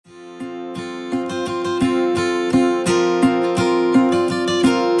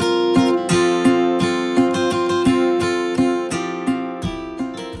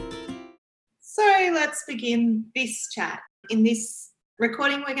begin this chat. In this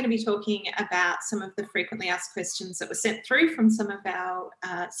recording, we're going to be talking about some of the frequently asked questions that were sent through from some of our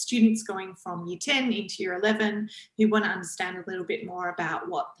students going from Year 10 into Year 11 who want to understand a little bit more about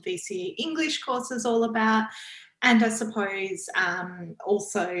what the VCE English course is all about. And I suppose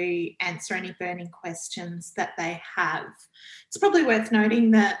also answer any burning questions that they have. It's probably worth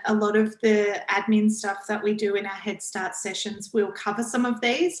noting that a lot of the admin stuff that we do in our Head Start sessions will cover some of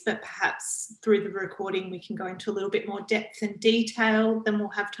these, but perhaps through the recording we can go into a little bit more depth and detail than we'll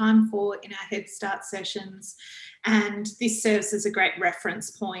have time for in our Head Start sessions. And this serves as a great reference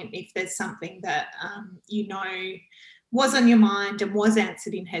point if there's something that was on your mind and was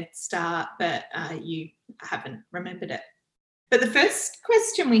answered in Head Start, but you haven't remembered it. But the first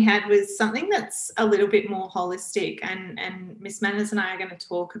question we had was something that's a little bit more holistic, and Miss Manners and I are going to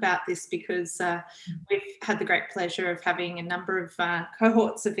talk about this because we've had the great pleasure of having a number of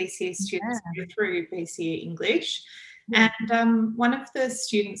cohorts of VCE students go through VCE English. Yeah. And one of the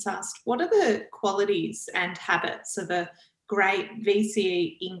students asked, what are the qualities and habits of a great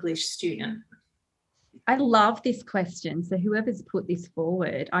VCE English student? I love this question. So whoever's put this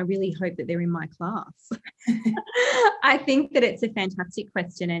forward, I really hope that they're in my class. I think that it's a fantastic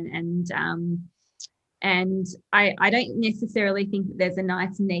question, and I don't necessarily think that there's a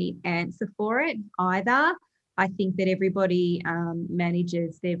nice, neat answer for it either. I think that everybody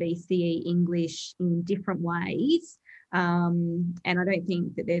manages their VCE English in different ways, and I don't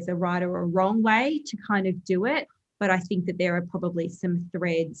think that there's a right or a wrong way to kind of do it. But I think that there are probably some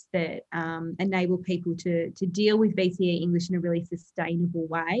threads that enable people to deal with VCE English in a really sustainable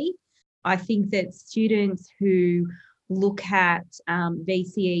way. I think that students who look at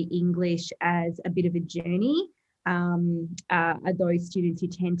VCE English as a bit of a journey are those students who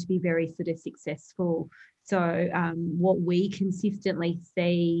tend to be very sort of successful. So what we consistently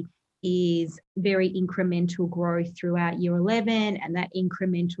see is very incremental growth throughout Year 11, and that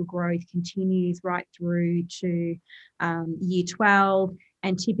incremental growth continues right through to Year 12.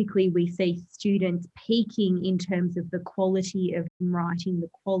 And typically we see students peaking in terms of the quality of writing,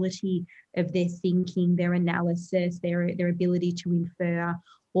 the quality of their thinking, their analysis, their ability to infer,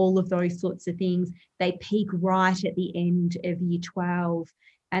 all of those sorts of things. They peak right at the end of Year 12.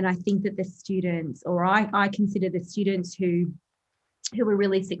 And I think that the students, or I consider the students who are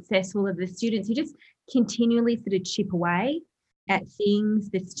really successful are the students who just continually sort of chip away at things,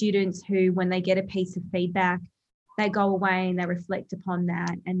 the students who, when they get a piece of feedback, they go away and they reflect upon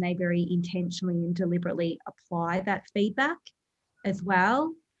that and they very intentionally and deliberately apply that feedback as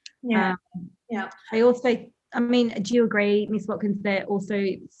well. Yeah. They also, do you agree, Miss Watkins, that also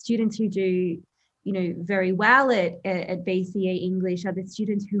students who do, very well at VCE English are the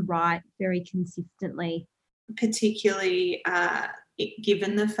students who write very consistently? Particularly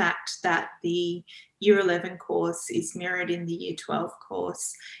given the fact that the Year 11 course is mirrored in the Year 12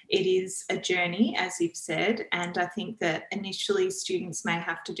 course, it is a journey, as you've said, and I think that initially students may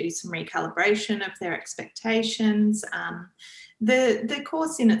have to do some recalibration of their expectations. The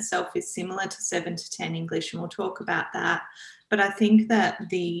course in itself is similar to 7 to 10 English, and we'll talk about that. But I think that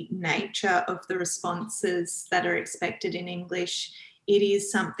the nature of the responses that are expected in English, it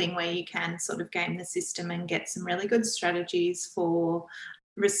is something where you can sort of game the system and get some really good strategies for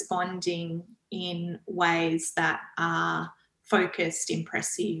responding in ways that are focused,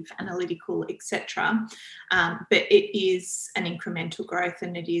 impressive, analytical, etc. But it is an incremental growth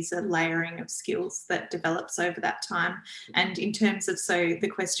and it is a layering of skills that develops over that time. And in terms of, so the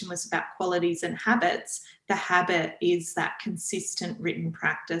question was about qualities and habits, the habit is that consistent written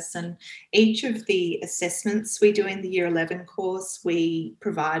practice. And each of the assessments we do in the Year 11 course, we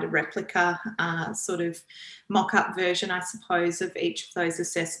provide a replica sort of mock-up version, I suppose, of each of those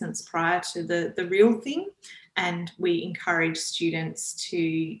assessments prior to the real thing. And we encourage students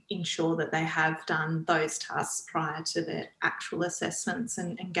to ensure that they have done those tasks prior to the actual assessments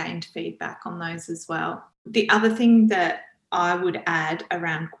and gained feedback on those as well. The other thing that I would add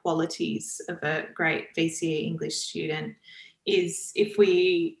around qualities of a great VCE English student is if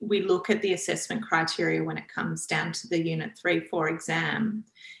we look at the assessment criteria when it comes down to the Unit 3-4 exam,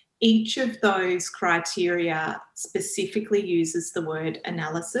 each of those criteria specifically uses the word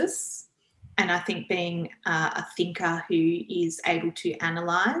analysis. And I think being a thinker who is able to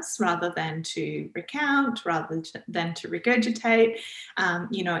analyse rather than to recount, rather than to regurgitate,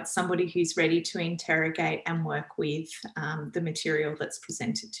 it's somebody who's ready to interrogate and work with the material that's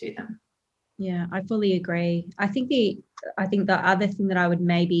presented to them. Yeah, I fully agree. I think the other thing that I would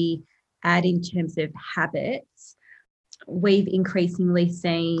maybe add in terms of habits, we've increasingly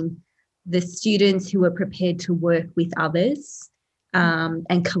seen the students who are prepared to work with others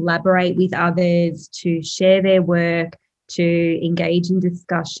and collaborate with others, to share their work, to engage in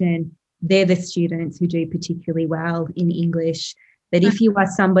discussion, they're the students who do particularly well in English. That if you are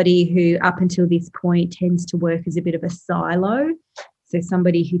somebody who up until this point tends to work as a bit of a silo, so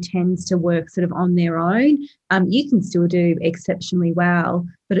somebody who tends to work sort of on their own, you can still do exceptionally well,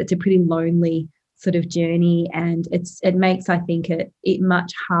 but it's a pretty lonely sort of journey, and it makes, I think, it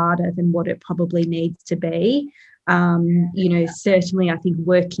much harder than what it probably needs to be. Certainly I think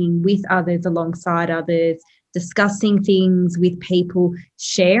working with others, alongside others, discussing things with people,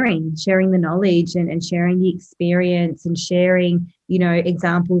 sharing the knowledge and sharing the experience and sharing,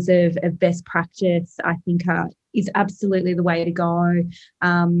 examples of best practice, I think is absolutely the way to go.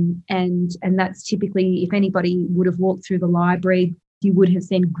 And that's typically, if anybody would have walked through the library, you would have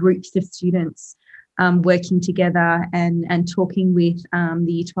seen groups of students working together and talking with the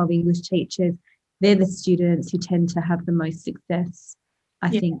Year 12 English teachers. They're the students who tend to have the most success, I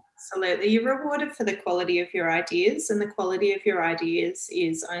think. Absolutely. You're rewarded for the quality of your ideas, and the quality of your ideas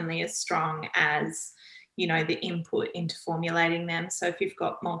is only as strong as, the input into formulating them. So if you've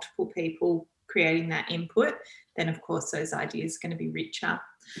got multiple people creating that input, then of course those ideas are going to be richer.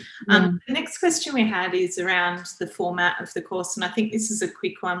 The next question we had is around the format of the course, and I think this is a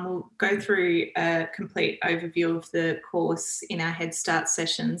quick one. We'll go through a complete overview of the course in our Head Start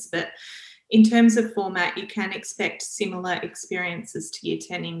sessions, but in terms of format, you can expect similar experiences to Year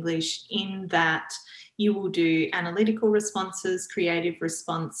 10 English in that you will do analytical responses, creative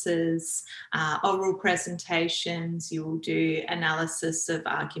responses, oral presentations, you will do analysis of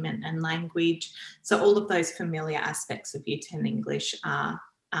argument and language. So all of those familiar aspects of Year 10 English are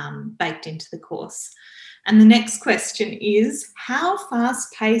baked into the course. And the next question is, how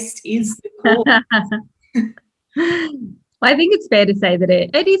fast-paced is the course? Well, I think it's fair to say that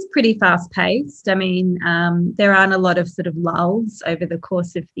it is pretty fast paced. I mean, there aren't a lot of sort of lulls over the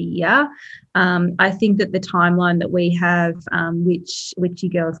course of the year. I think that the timeline that we have, which you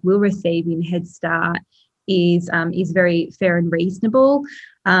girls will receive in Head Start, is very fair and reasonable.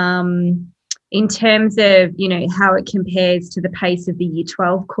 In terms of, how it compares to the pace of the Year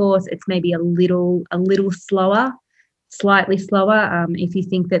 12 course, it's maybe a little slower, slightly slower. If you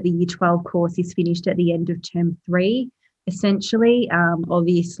think that the Year 12 course is finished at the end of term 3, essentially.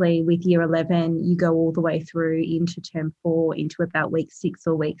 Obviously, with Year 11, you go all the way through into term 4, into about week 6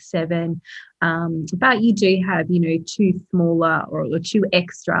 or week 7. But you do have, 2 smaller or 2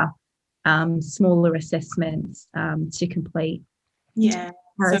 extra smaller assessments to complete. Yeah.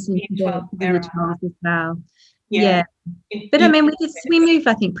 So Year 12 as well. Yeah. But I mean, we move,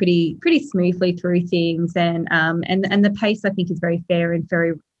 I think, pretty smoothly through things, and the pace, I think, is very fair and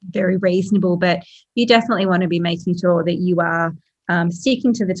very, very reasonable. But you definitely want to be making sure that you are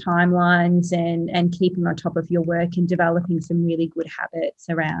sticking to the timelines and keeping on top of your work and developing some really good habits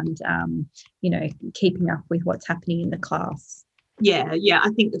around, keeping up with what's happening in the class. Yeah. I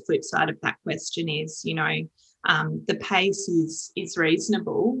think the flip side of that question is, the pace is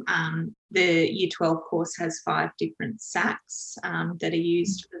reasonable. The Year 12 course has 5 different SACs that are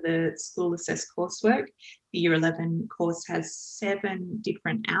used for the school assessed coursework. The Year 11 course has 7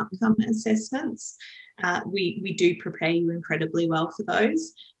 different outcome assessments. We do prepare you incredibly well for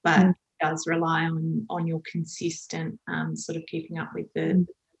those, but it does rely on your consistent sort of keeping up with the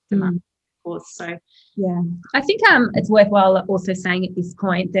course. So yeah, I think it's worthwhile also saying at this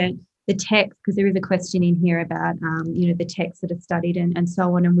point that the text, because there is a question in here about, the texts that are studied and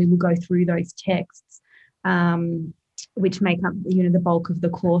so on, and we will go through those texts, which make up, the bulk of the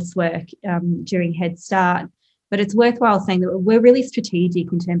coursework during Head Start. But it's worthwhile saying that we're really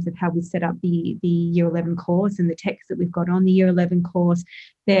strategic in terms of how we set up the Year 11 course, and the texts that we've got on the Year 11 course,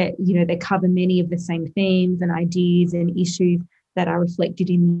 that, they cover many of the same themes and ideas and issues that are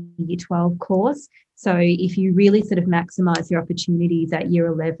reflected in the Year 12 course. So if you really sort of maximise your opportunities at Year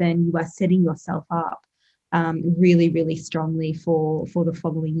 11, you are setting yourself up really, really strongly for the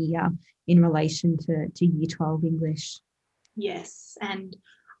following year in relation to Year 12 English. Yes, and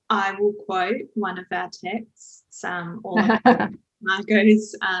I will quote one of our texts, all of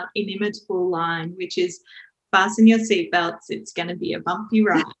Margot's inimitable line, which is, "Fasten your seatbelts, it's going to be a bumpy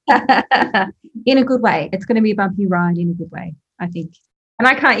ride." In a good way. It's going to be a bumpy ride in a good way, I think. And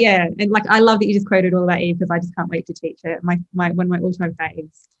I can't, and like, I love that you just quoted all that, Eve, because I just can't wait to teach it. One of my all-time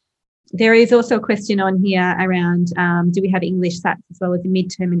faves. There is also a question on here around, do we have English SATs as well as a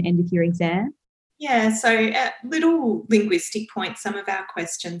midterm and end-of-year exam? Yeah, so little linguistic point, some of our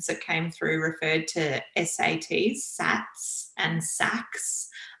questions that came through referred to SATs, SATs and SACs.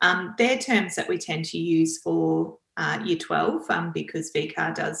 They're terms that we tend to use for Year 12 because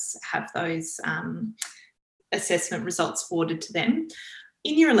VCAR does have those assessment results forwarded to them.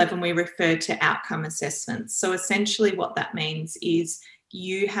 In Year 11, we refer to outcome assessments. So essentially what that means is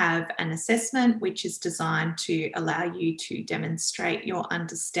you have an assessment which is designed to allow you to demonstrate your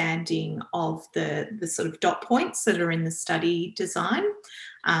understanding of the sort of dot points that are in the study design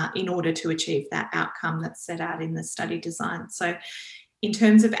in order to achieve that outcome that's set out in the study design. So in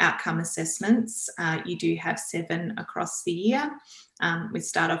terms of outcome assessments, you do have 7 across the year. We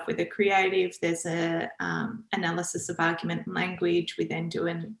start off with a creative, there's a analysis of argument and language. We then do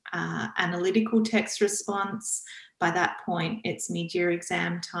an analytical text response. By that point, it's mid-year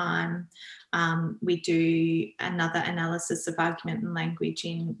exam time. We do another analysis of argument and language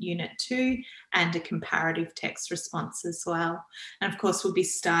in Unit 2 and a comparative text response as well. And of course, we'll be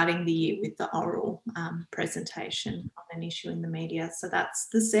starting the year with the oral presentation on an issue in the media. So that's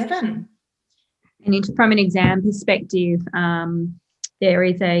the 7. And from an exam perspective, there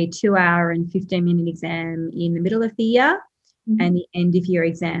is a 2-hour and 15-minute exam in the middle of the year. And the end of year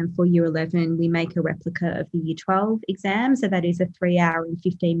exam for Year 11, we make a replica of the Year 12 exam. So that is a 3-hour and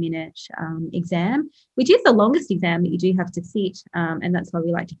 15-minute exam, which is the longest exam that you do have to sit. And that's why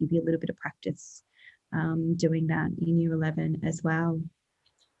we like to give you a little bit of practice doing that in Year 11 as well.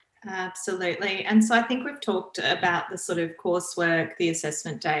 Absolutely. And so I think we've talked about the sort of coursework, the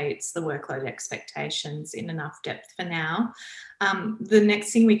assessment dates, the workload expectations in enough depth for now. The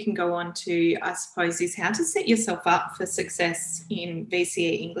next thing we can go on to, I suppose, is how to set yourself up for success in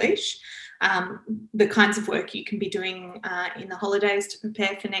VCE English. The kinds of work you can be doing in the holidays to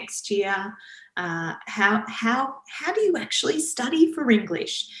prepare for next year. How do you actually study for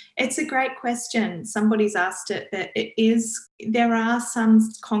English? It's a great question. Somebody's asked it, but there are some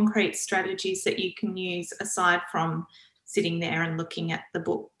concrete strategies that you can use aside from sitting there and looking at the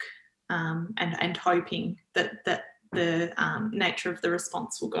book and hoping that the nature of the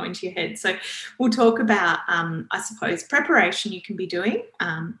response will go into your head. So we'll talk about, I suppose, preparation you can be doing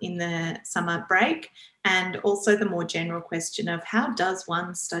in the summer break, and also the more general question of how does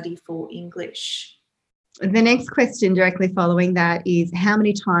one study for English? The next question directly following that is, how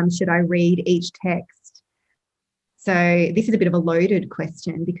many times should I read each text? So this is a bit of a loaded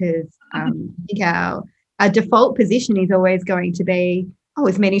question because I think our default position is always going to be,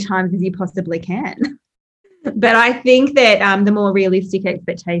 as many times as you possibly can. But I think that the more realistic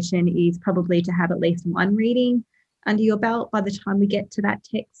expectation is probably to have at least one reading under your belt by the time we get to that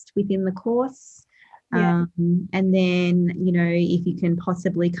text within the course. Yeah. And then, if you can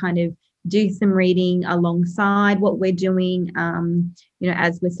possibly kind of do some reading alongside what we're doing,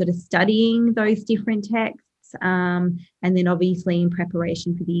 as we're sort of studying those different texts. And then obviously in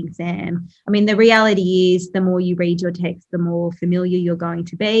preparation for the exam. I mean, the reality is the more you read your text, the more familiar you're going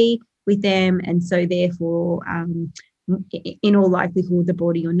to be with them, and so therefore in all likelihood the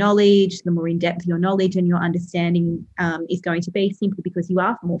broader your knowledge, the more in depth your knowledge and your understanding is going to be, simply because you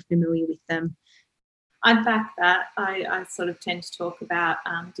are more familiar with them. I'd back that. I sort of tend to talk about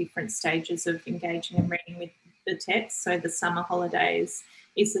different stages of engaging and reading with the text. So the summer holidays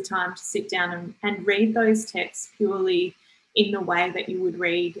is the time to sit down and read those texts purely in the way that you would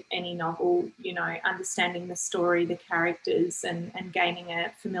read any novel, understanding the story, the characters, and gaining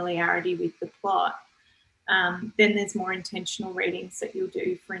a familiarity with the plot. Then there's more intentional readings that you'll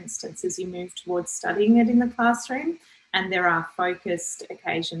do, for instance, as you move towards studying it in the classroom. And there are focused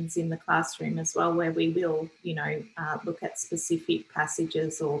occasions in the classroom as well where we will, look at specific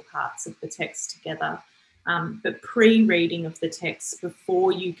passages or parts of the text together. But pre-reading of the text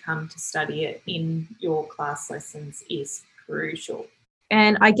before you come to study it in your class lessons is crucial.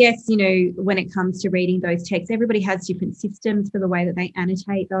 And I guess, when it comes to reading those texts, everybody has different systems for the way that they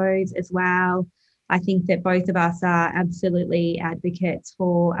annotate those as well. I think that both of us are absolutely advocates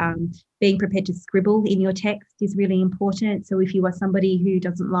for being prepared to scribble in your text is really important. So if you are somebody who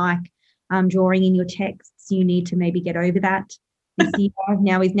doesn't like drawing in your texts, you need to maybe get over that this year.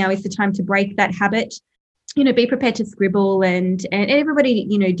 Now is the time to break that habit. Be prepared to scribble, and everybody,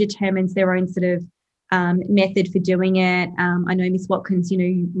 determines their own sort of method for doing it. I know Miss Watkins,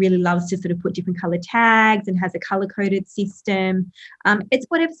 really loves to sort of put different color tags and has a color-coded system. It's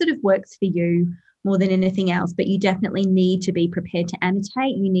whatever sort of works for you more than anything else, but you definitely need to be prepared to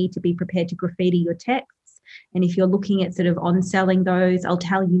annotate. You need to be prepared to graffiti your texts. And if you're looking at sort of on-selling those, I'll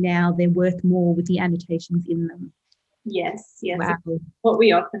tell you now, they're worth more with the annotations in them. Yes. Wow. What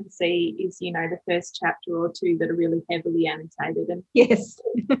we often see is, the first chapter or two that are really heavily annotated. And yes.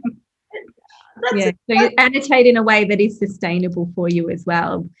 So you annotate in a way that is sustainable for you as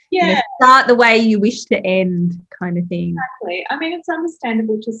well. Yeah. Start the way you wish to end, kind of thing. Exactly. I mean, it's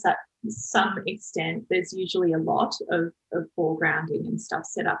understandable to some extent. There's usually a lot of foregrounding and stuff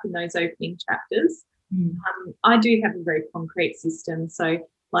set up in those opening chapters. Mm. I do have a very concrete system. So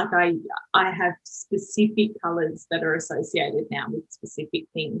like I have specific colours that are associated now with specific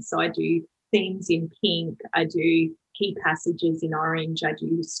things. So I do themes in pink, I do key passages in orange, I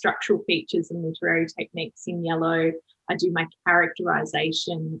do structural features and literary techniques in yellow, I do my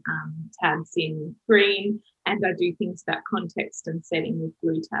characterization tabs in green, and I do things about context and setting with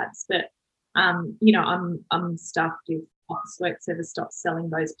blue tabs. But you know, I'm stuffed if Officeworks ever stops selling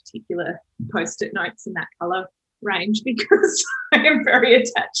those particular post-it notes in that colour range, because I am very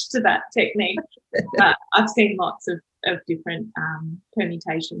attached to that technique. But I've seen lots of different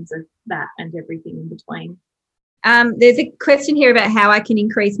permutations of that and everything in between. There's a question here about how I can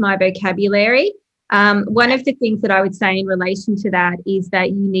increase my vocabulary. One of the things that I would say in relation to that is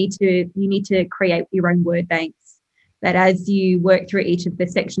that you need to create your own word banks. That as you work through each of the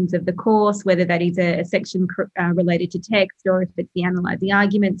sections of the course, whether that is a section related to text or if it's the analyze the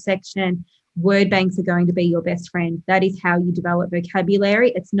argument section, word banks are going to be your best friend. That is how you develop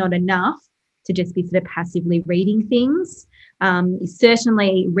vocabulary. It's not enough to just be sort of passively reading things.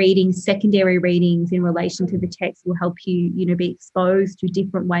 Certainly reading secondary readings in relation to the text will help you, be exposed to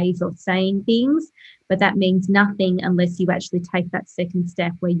different ways of saying things, but that means nothing unless you actually take that second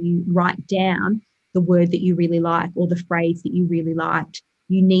step where you write down the word that you really like or the phrase that you really liked.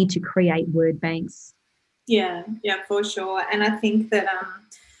 You need to create word banks. Yeah, for sure. And I think that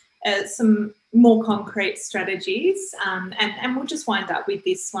some more concrete strategies, and we'll just wind up with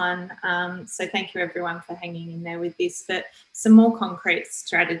this one. So thank you everyone for hanging in there with this, but some more concrete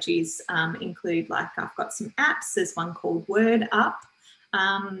strategies include, like, I've got some apps. There's one called Word Up.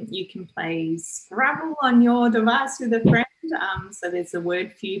 You can play Scrabble on your device with a friend. So there's the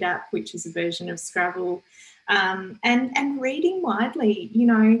Word Feud app, which is a version of Scrabble. And reading widely,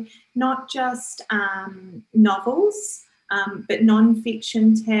 not just novels, but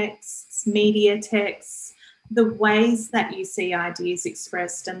non-fiction texts, media texts, the ways that you see ideas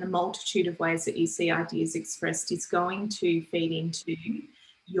expressed and the multitude of ways that you see ideas expressed is going to feed into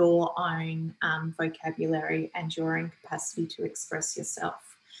your own vocabulary and your own capacity to express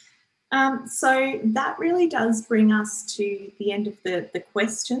yourself. So that really does bring us to the end of the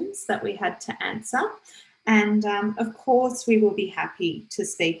questions that we had to answer. And of course, we will be happy to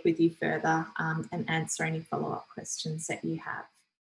speak with you further and answer any follow-up questions that you have.